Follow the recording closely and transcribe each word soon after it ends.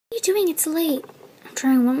you doing? It's late. I'm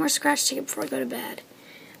trying one more scratch ticket before I go to bed.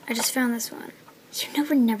 I just found this one. You know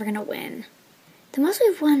we're never gonna win. The most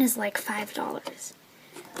we've won is like $5.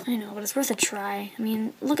 I know, but it's worth a try. I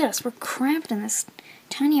mean, look at us. We're cramped in this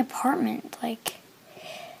tiny apartment. Like,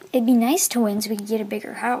 it'd be nice to win so we could get a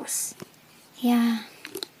bigger house. Yeah.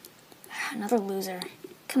 Another loser.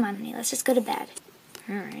 Come on, honey. Let's just go to bed.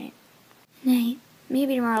 Alright. Night.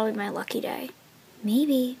 Maybe tomorrow will be my lucky day.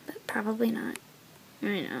 Maybe, but probably not.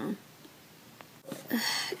 I know.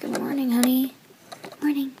 Good morning, honey.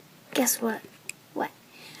 Morning. Guess what? What?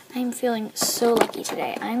 I'm feeling so lucky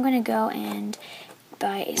today. I'm going to go and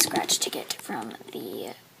buy a scratch ticket from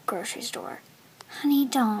the grocery store. Honey,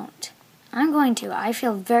 don't. I'm going to. I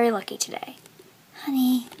feel very lucky today.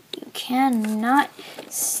 Honey, you cannot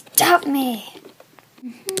stop me.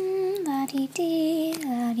 La-dee-dee,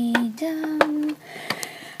 la-dee-dum.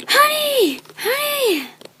 Honey! Honey!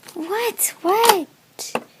 What? What?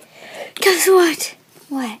 Guess what?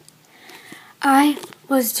 What? I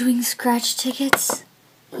was doing scratch tickets.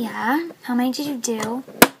 Yeah? How many did you do?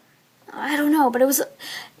 I don't know, but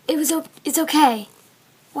it's okay.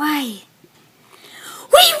 Why?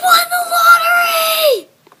 We won the lottery!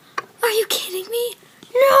 Are you kidding me?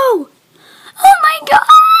 No! Oh my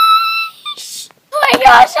gosh! Oh my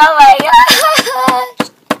gosh, oh my gosh!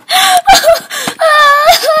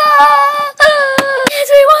 Yes,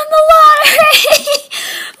 we won the lottery!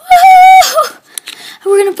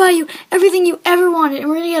 Woo! We're gonna buy you everything you ever wanted, and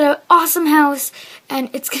we're gonna get an awesome house, and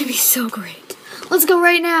it's gonna be so great. Let's go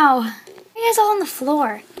right now. You guys all on the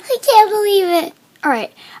floor. I can't believe it.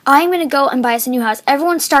 Alright, I'm gonna go and buy us a new house.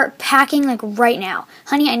 Everyone start packing like right now.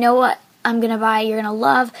 Honey, I know what I'm gonna buy. You're gonna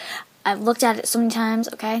love. I've looked at it so many times,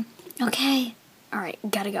 okay? Okay. Alright,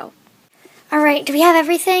 gotta go. Alright, do we have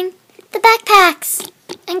everything? The backpacks.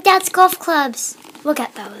 And Dad's golf clubs. Look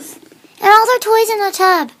at those. And all their toys in the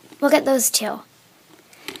tub. Look at those too.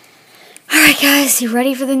 Alright guys, you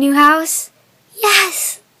ready for the new house?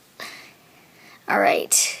 Yes.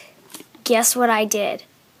 Alright. Guess what I did?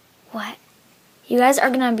 What? You guys are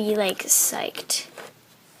gonna be like psyched.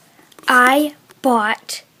 I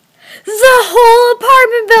bought the whole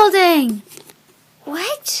apartment building!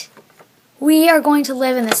 What? We are going to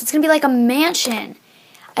live in this. It's gonna be like a mansion.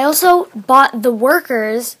 I also bought the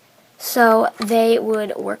workers so they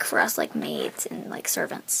would work for us like maids and like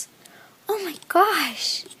servants. Oh my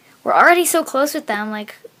gosh. We're already so close with them,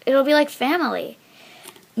 like it'll be like family.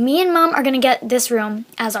 Me and Mom are gonna get this room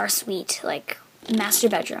as our suite, like master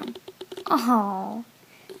bedroom. Oh,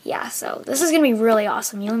 yeah, so this is gonna be really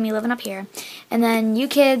awesome. You and me living up here. And then you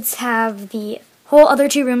kids have the whole other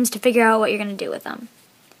 2 rooms to figure out what you're gonna do with them.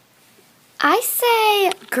 I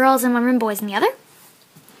say girls in one room, boys in the other.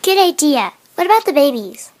 Good idea. What about the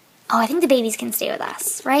babies? Oh, I think the babies can stay with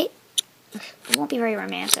us, right? It won't be very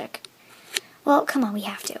romantic. Well, come on, we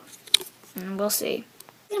have to. We'll see.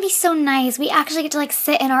 It's gonna be so nice. We actually get to like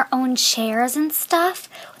sit in our own chairs and stuff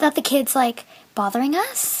without the kids like bothering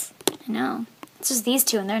us. I know. It's just these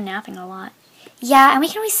 2 and they're napping a lot. Yeah, and we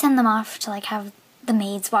can always send them off to like have the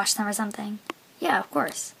maids watch them or something. Yeah, of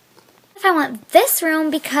course. If I want this room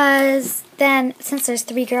because then since there's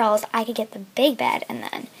 3 girls, I could get the big bed and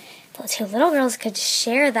then the 2 little girls could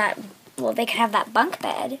share that, well, they could have that bunk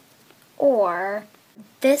bed. Or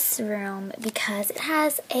this room because it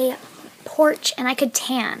has a porch and I could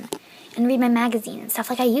tan and read my magazine and stuff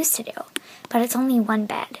like I used to do. But it's only 1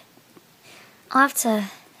 bed. I'll have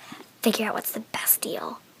to figure out what's the best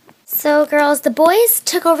deal. So girls, the boys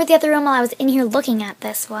took over the other room while I was in here looking at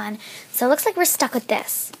this one. So it looks like we're stuck with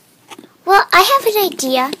this. Well, I have an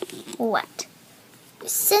idea. What?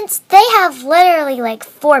 Since they have literally like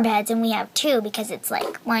 4 beds and we have 2 because it's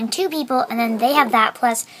like 1, 2 people and then they have that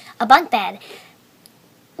plus a bunk bed.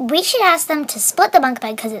 We should ask them to split the bunk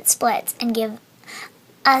bed because it splits and give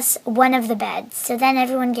us 1 of the beds. So then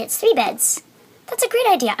everyone gets 3 beds. That's a great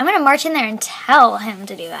idea. I'm going to march in there and tell him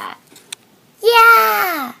to do that.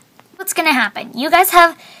 Yeah! What's going to happen? You guys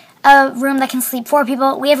have a room that can sleep 4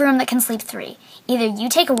 people. We have a room that can sleep 3. Either you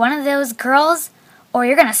take one of those girls or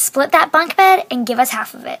you're going to split that bunk bed and give us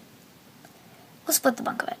half of it. We'll split the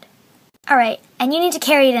bunk bed. Alright, and you need to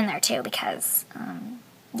carry it in there too because,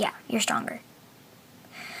 yeah, you're stronger.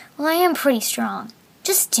 Well, I am pretty strong.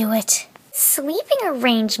 Just do it. Sleeping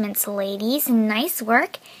arrangements, ladies. Nice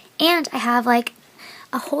work. And I have, like,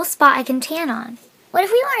 a whole spot I can tan on. What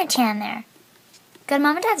if we want to tan there? Go to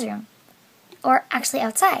Mom and Dad's room. Or actually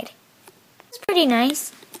outside. It's pretty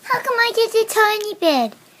nice. How come I get the tiny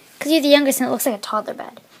bed? Because you're the youngest and it looks like a toddler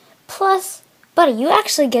bed. Plus, buddy, you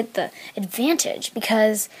actually get the advantage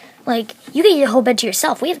because, like, you get your whole bed to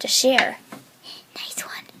yourself. We have to share. Nice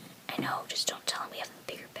one. I know, just don't tell him we have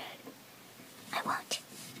a bigger bed.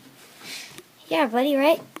 Yeah, buddy,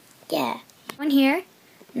 right? Yeah. One here.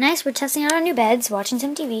 Nice, we're testing out our new beds, watching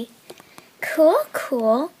some TV. Cool,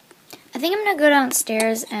 cool. I think I'm going to go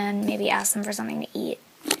downstairs and maybe ask them for something to eat.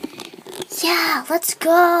 Yeah, let's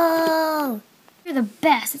go! You're the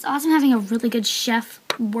best. It's awesome having a really good chef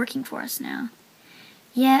working for us now.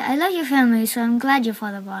 Yeah, I love your family, so I'm glad your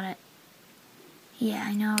father bought it. Yeah,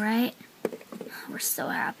 I know, right? We're so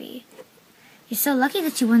happy. You're so lucky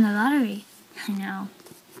that you won the lottery. I know.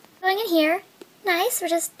 Going in here. Nice. We're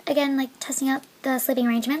just, again, like, testing out the sleeping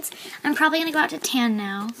arrangements. I'm probably going to go out to tan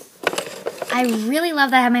now. I really love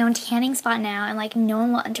that I have my own tanning spot now, and, like, no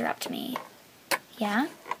one will interrupt me. Yeah?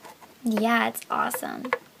 Yeah, it's awesome.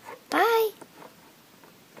 Bye.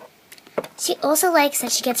 She also likes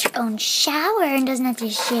that she gets her own shower and doesn't have to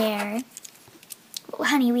share. Oh,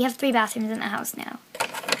 honey, we have 3 bathrooms in the house now.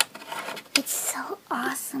 It's so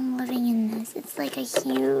awesome living in this. It's like a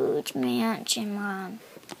huge mansion, Mom.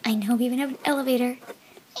 I know, we even have an elevator.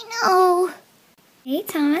 I know. Hey,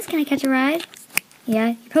 Thomas, can I catch a ride?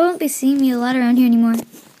 Yeah, you probably won't be seeing me a lot around here anymore.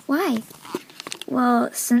 Why? Well,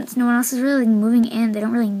 since no one else is really moving in, they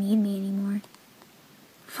don't really need me anymore.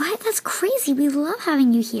 What? That's crazy. We love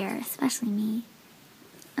having you here, especially me.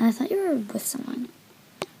 I thought you were with someone.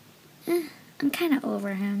 I'm kind of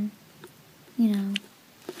over him. You know,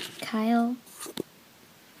 Kyle.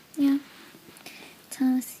 Yeah.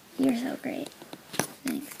 Thomas, you're so great.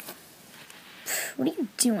 Thanks. What are you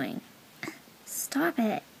doing? Stop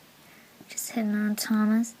it. Just hitting on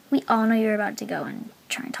Thomas. We all know you're about to go and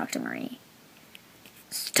try and talk to Marie.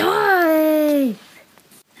 Stop!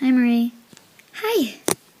 Hi, Marie. Hi.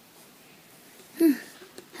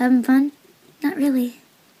 Having fun? Not really.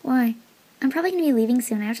 Why? I'm probably going to be leaving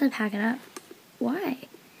soon. I have to pack it up. Why?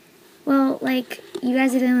 Well, like, you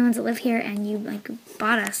guys are the only ones that live here, and you, like,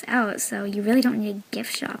 bought us out, so you really don't need a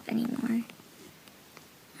gift shop anymore.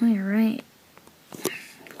 Oh, you're right.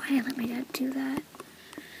 Why did I let my dad do that?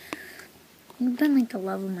 You've been, like, the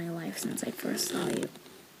love of my life since I first saw you.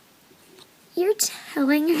 You're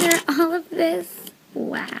telling her all of this?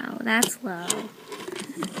 Wow, that's love.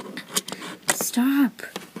 Stop.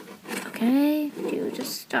 Okay? You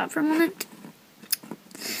just stop for a moment.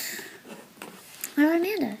 What about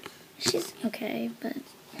Amanda? She's okay, but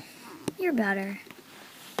you're better.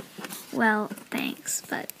 Well, thanks,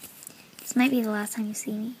 but this might be the last time you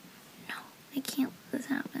see me. No, I can't let this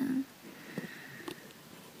happen.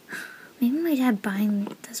 Maybe my dad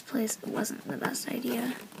buying this place wasn't the best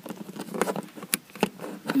idea.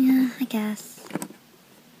 Yeah, I guess.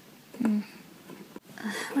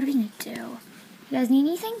 What are we gonna do? You guys need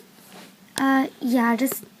anything? Yeah,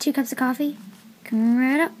 just 2 cups of coffee. Come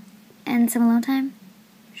right up. And some alone time.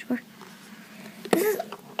 Sure. This is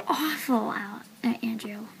awful out,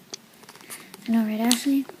 Andrew. I know, right,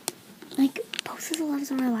 Ashley? Like, both of the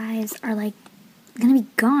loves of our lives are, like, gonna be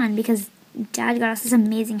gone because Dad got us this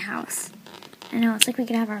amazing house. I know, it's like we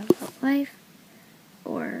could have our love life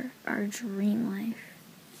or our dream life.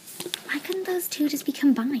 Why couldn't those two just be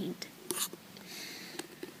combined?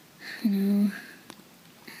 I know.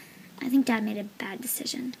 I think Dad made a bad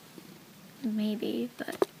decision. Maybe,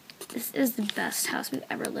 but this is the best house we've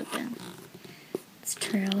ever lived in. It's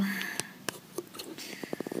true. I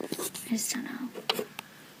just don't know.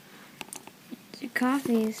 2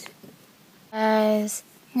 coffees. Guys,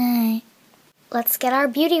 night. Let's get our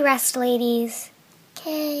beauty rest, ladies.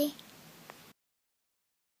 Okay.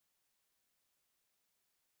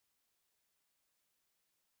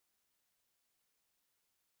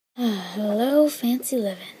 Hello, fancy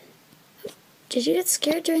living. Did you get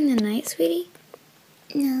scared during the night, sweetie?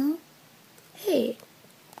 No. Hey,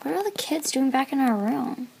 what are all the kids doing back in our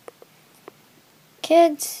room?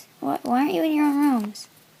 Kids, why aren't you in your own rooms?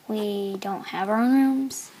 We don't have our own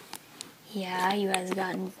rooms? Yeah, you guys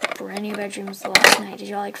got in brand new bedrooms last night. Did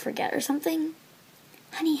y'all, like, forget or something?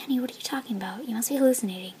 Honey, what are you talking about? You must be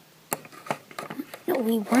hallucinating. No,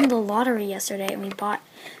 we won the lottery yesterday, and we bought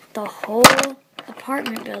the whole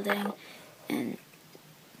apartment building, and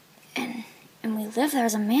we live there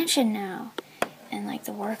as a mansion now. And, like,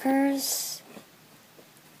 the workers...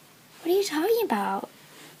 What are you talking about?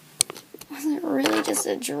 Wasn't it really just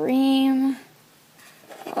a dream?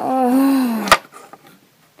 Oh.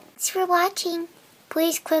 Thanks for watching.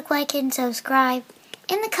 Please click like and subscribe.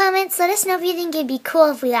 In the comments, let us know if you think it'd be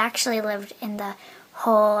cool if we actually lived in the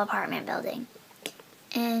whole apartment building.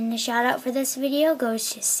 And a shout out for this video goes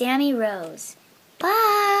to Sammy Rose.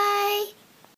 Bye!